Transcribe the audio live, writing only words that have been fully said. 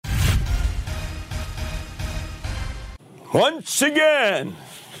Once again,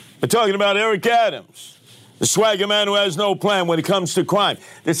 we're talking about Eric Adams, the swagger man who has no plan when it comes to crime.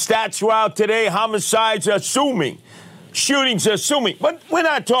 The stats were out today. Homicides are assuming. Shootings are assuming. But we're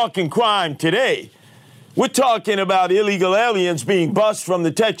not talking crime today. We're talking about illegal aliens being bussed from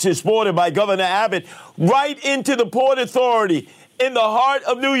the Texas border by Governor Abbott right into the Port Authority in the heart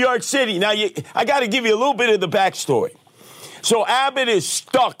of New York City. Now, I got to give you a little bit of the backstory. So Abbott is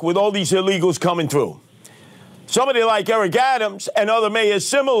stuck with all these illegals coming through. Somebody like Eric Adams and other mayors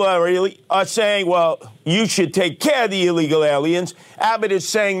similarly are saying, well, you should take care of the illegal aliens. Abbott is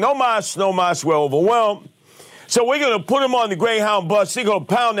saying, no mas, we're overwhelmed. So we're going to put them on the Greyhound bus. They're going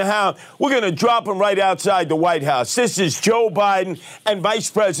to pound the hound. We're going to drop them right outside the White House. This is Joe Biden and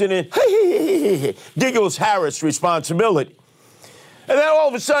Vice President Giggles Harris' responsibility. And then all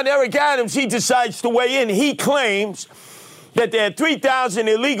of a sudden, Eric Adams, he decides to weigh in. He claims that there are 3,000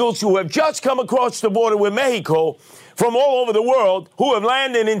 illegals who have just come across the border with Mexico from all over the world who have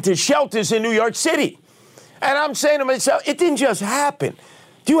landed into shelters in New York City. And I'm saying to myself, it didn't just happen.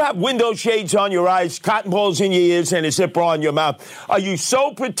 Do you have window shades on your eyes, cotton balls in your ears, and a zipper on your mouth? Are you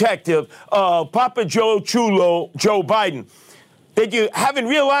so protective of Papa Joe Chulo, Joe Biden, that you haven't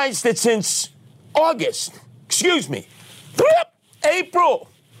realized that since April,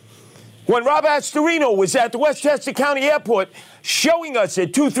 when Rob Astorino was at the Westchester County Airport showing us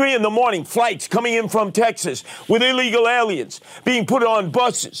at 2, 3 in the morning flights coming in from Texas with illegal aliens being put on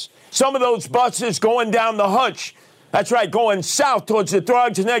buses. Some of those buses going down the Hutch. That's right, going south towards the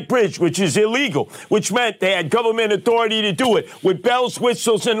Throgs Neck Bridge, which is illegal, which meant they had government authority to do it with bells,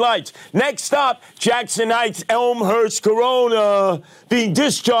 whistles, and lights. Next stop, Jackson Heights, Elmhurst, Corona, being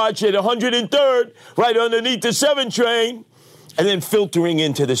discharged at 103rd, right underneath the 7 train, and then filtering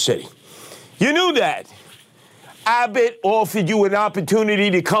into the city. You knew that. Abbott offered you an opportunity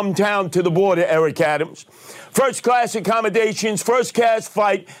to come down to the border, Eric Adams. First-class accommodations, first-class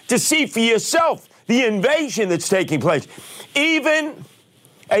flight, to see for yourself the invasion that's taking place. Even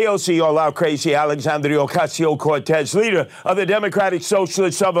AOC, all out crazy, Alexandria Ocasio-Cortez, leader of the Democratic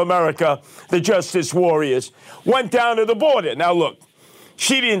Socialists of America, the Justice Warriors, went down to the border. Now, look,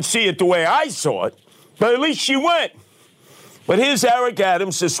 she didn't see it the way I saw it, but at least she went. But here's Eric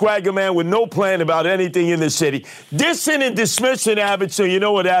Adams, the swagger man with no plan about anything in the city, dissing and dismissing Abbott. So you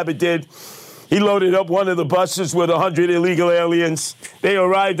know what Abbott did? He loaded up one of the buses with 100 illegal aliens. They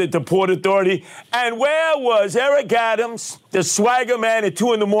arrived at the Port Authority. And where was Eric Adams, the swagger man, at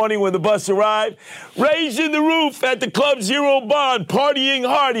 2 in the morning when the bus arrived? Raising the roof at the Club Zero Bond, partying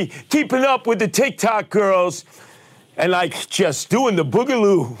hardy, keeping up with the TikTok girls, and like just doing the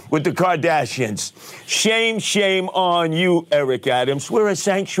boogaloo with the Kardashians. Shame, shame on you, Eric Adams. We're a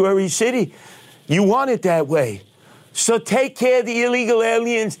sanctuary city. You want it that way. So take care of the illegal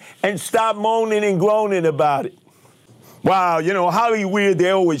aliens and stop moaning and groaning about it. Wow, you know, Hollywood,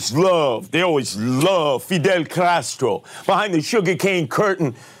 they always love Fidel Castro behind the sugarcane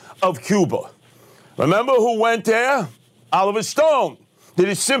curtain of Cuba. Remember who went there? Oliver Stone did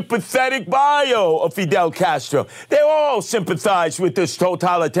a sympathetic bio of Fidel Castro. They all sympathized with this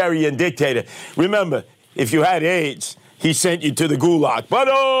totalitarian dictator. Remember, if you had AIDS, he sent you to the gulag. But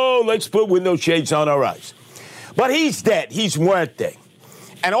let's put window shades on our eyes. But he's dead. He's muerte.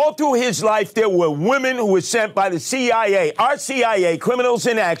 And all through his life, there were women who were sent by the CIA, our CIA, criminals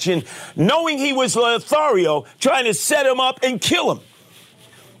in action, knowing he was Lothario, trying to set him up and kill him.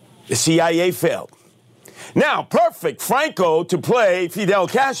 The CIA failed. Now, perfect Franco to play Fidel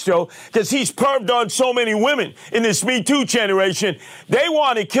Castro because he's perved on so many women in this Me Too generation. They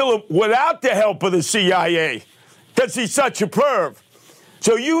want to kill him without the help of the CIA because he's such a perv.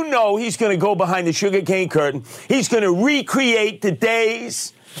 So you know he's going to go behind the sugarcane curtain. He's going to recreate the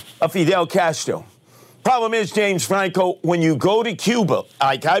days of Fidel Castro. Problem is, James Franco, when you go to Cuba,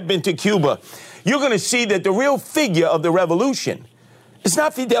 like I've been to Cuba, you're going to see that the real figure of the revolution is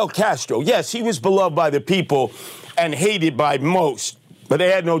not Fidel Castro. Yes, he was beloved by the people and hated by most, but they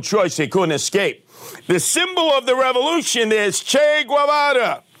had no choice. They couldn't escape. The symbol of the revolution is Che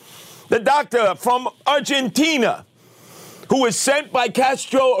Guevara, the doctor from Argentina, who was sent by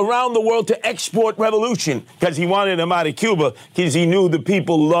Castro around the world to export revolution because he wanted him out of Cuba because he knew the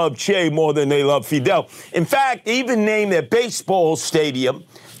people loved Che more than they loved Fidel. In fact, they even named their baseball stadium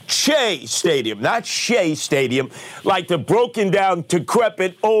Che Stadium, not Shea Stadium, like the broken down,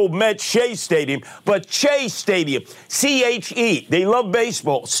 decrepit old Met Shea Stadium, but Che Stadium, C-H-E. They love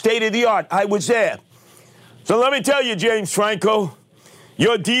baseball, state of the art. I was there. So let me tell you, James Franco,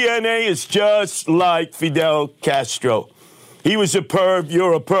 your DNA is just like Fidel Castro. He was a perv,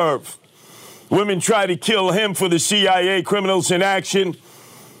 you're a perv. Women try to kill him for the CIA criminals in action.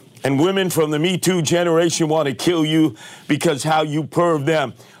 And women from the Me Too generation want to kill you because how you perv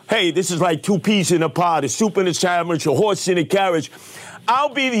them. Hey, this is like two peas in a pod, a soup in a sandwich, a horse in a carriage.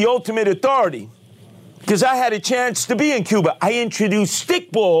 I'll be the ultimate authority because I had a chance to be in Cuba. I introduced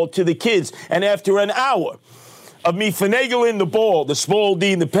stickball to the kids, and after an hour of me finagling the ball, the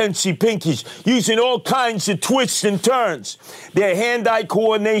Spalding, the Pensy Pinkies, using all kinds of twists and turns, their hand-eye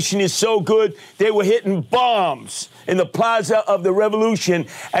coordination is so good, they were hitting bombs in the Plaza of the Revolution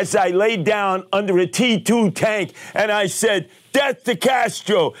as I laid down under a T2 tank, and I said, "Death to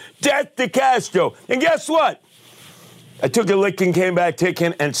Castro, death to Castro." And guess what? I took a lick and came back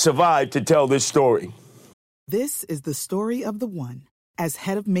ticking and survived to tell this story. This is the story of the one. As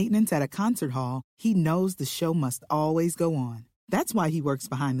head of maintenance at a concert hall, he knows the show must always go on. That's why he works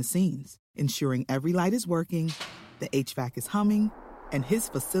behind the scenes, ensuring every light is working, the HVAC is humming, and his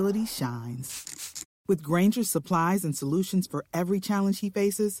facility shines. With Grainger's supplies and solutions for every challenge he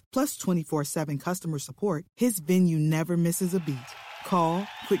faces, plus 24/7 customer support, his venue never misses a beat. Call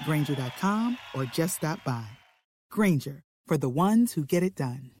quickgrainger.com or just stop by. Grainger, for the ones who get it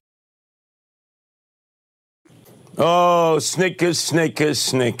done. Oh, Snickers, Snickers,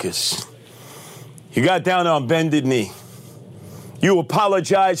 Snickers. You got down on bended knee. You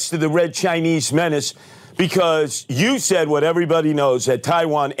apologized to the Red Chinese Menace because you said what everybody knows, that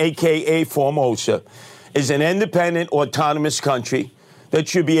Taiwan, a.k.a. Formosa, is an independent, autonomous country that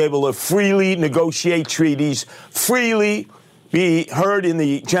should be able to freely negotiate treaties, freely be heard in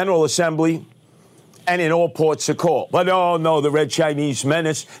the General Assembly, and in all ports of call. But oh no, the Red Chinese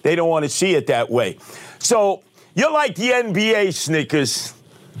Menace, they don't want to see it that way. So you're like the NBA, Snickers.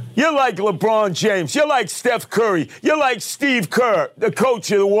 You're like LeBron James. You're like Steph Curry. You're like Steve Kerr, the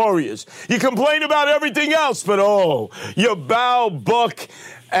coach of the Warriors. You complain about everything else, but you bow, buck,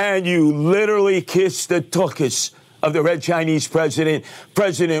 and you literally kiss the tuchus of the Red Chinese president.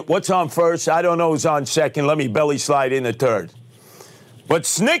 President, what's on first? I don't know who's on second. Let me belly slide in the third. But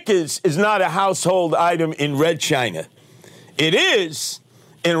Snickers is not a household item in Red China. It is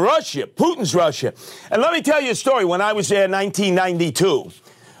in Russia, Putin's Russia. And let me tell you a story. When I was there in 1992,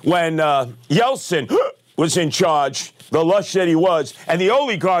 when Yeltsin was in charge, the lush that he was, and the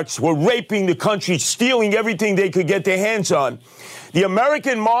oligarchs were raping the country, stealing everything they could get their hands on, the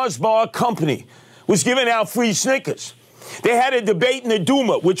American Mars Bar Company was giving out free Snickers. They had a debate in the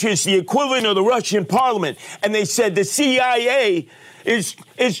Duma, which is the equivalent of the Russian parliament, and they said the CIA is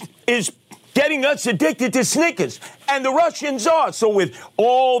getting us addicted to Snickers, and the Russians are. So with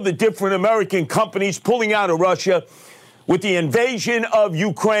all the different American companies pulling out of Russia, with the invasion of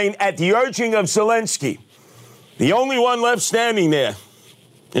Ukraine at the urging of Zelensky, the only one left standing there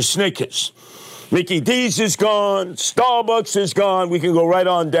is Snickers. Mickey D's is gone, Starbucks is gone, we can go right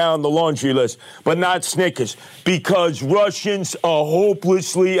on down the laundry list, but not Snickers, because Russians are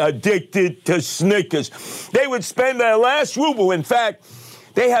hopelessly addicted to Snickers. They would spend their last ruble. In fact,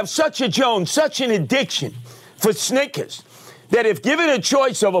 they have such a Jones, such an addiction for Snickers, that if given a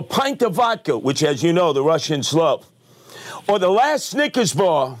choice of a pint of vodka, which, as you know, the Russians love, or the last Snickers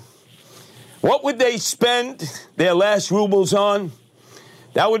bar, what would they spend their last rubles on?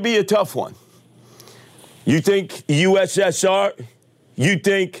 That would be a tough one. You think USSR? You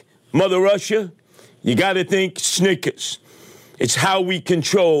think Mother Russia? You got to think Snickers. It's how we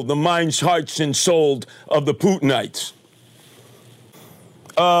control the minds, hearts, and souls of the Putinites.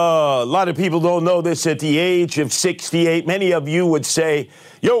 A lot of people don't know this. At the age of 68, many of you would say,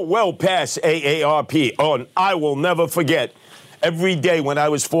 you're well past AARP. Oh, and I will never forget every day when I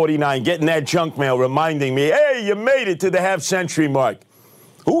was 49, getting that junk mail reminding me, hey, you made it to the half-century mark.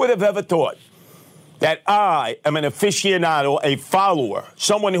 Who would have ever thought that I am an aficionado, a follower,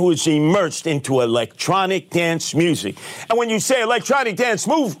 someone who is immersed into electronic dance music? And when you say electronic dance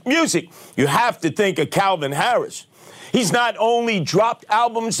music, you have to think of Calvin Harris. He's not only dropped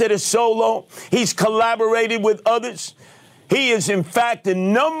albums that are solo, he's collaborated with others. He is, in fact, the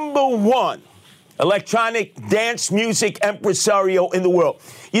 #1 electronic dance music impresario in the world.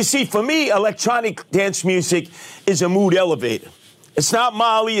 You see, for me, electronic dance music is a mood elevator. It's not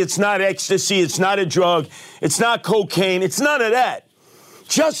Molly, it's not ecstasy, it's not a drug, it's not cocaine, it's none of that.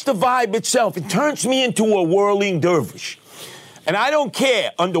 Just the vibe itself, it turns me into a whirling dervish. And I don't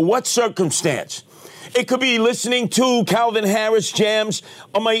care under what circumstance. It could be listening to Calvin Harris jams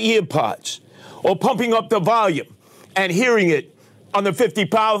on my earpods, or pumping up the volume and hearing it on the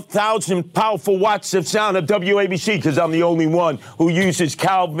 50,000 powerful watts of sound of WABC, because I'm the only one who uses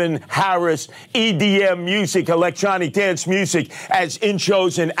Calvin Harris EDM music, electronic dance music, as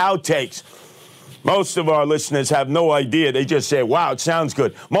intros and outtakes. Most of our listeners have no idea. They just say, wow, it sounds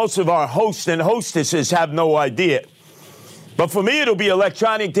good. Most of our hosts and hostesses have no idea. But for me, it'll be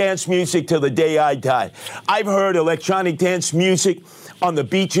electronic dance music till the day I die. I've heard electronic dance music on the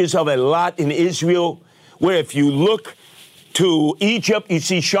beaches of Eilat in Israel, where if you look to Egypt, you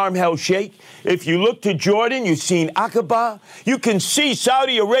see Sharm el-Sheikh. If you look to Jordan, you've seen Aqaba. You can see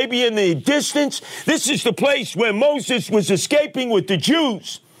Saudi Arabia in the distance. This is the place where Moses was escaping with the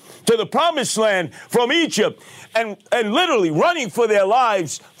Jews to the promised land from Egypt and literally running for their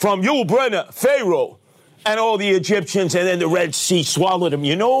lives from Yul Brynner, Pharaoh, and all the Egyptians, and then the Red Sea swallowed them.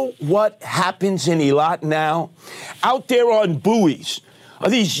 You know what happens in Eilat now? Out there on buoys are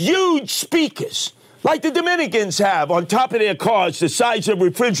these huge speakers, like the Dominicans have on top of their cars, the size of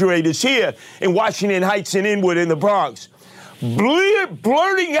refrigerators here in Washington Heights and Inwood in the Bronx,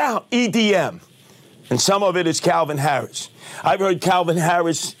 blurting out EDM. And some of it is Calvin Harris. I've heard Calvin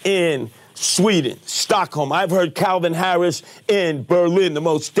Harris in Sweden, Stockholm. I've heard Calvin Harris in Berlin, the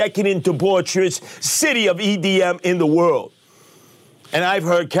most decadent, debaucherous city of EDM in the world. And I've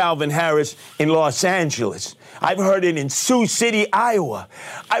heard Calvin Harris in Los Angeles. I've heard it in Sioux City, Iowa.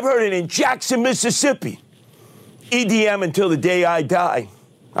 I've heard it in Jackson, Mississippi. EDM until the day I die.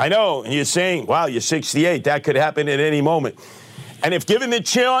 I know, and you're saying, wow, you're 68. That could happen at any moment. And if given the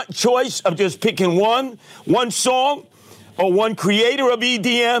choice of just picking one song or one creator of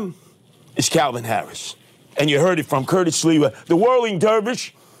EDM, it's Calvin Harris. And you heard it from Curtis Lewa, the whirling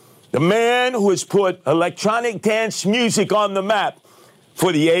dervish, the man who has put electronic dance music on the map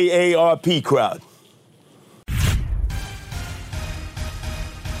for the AARP crowd.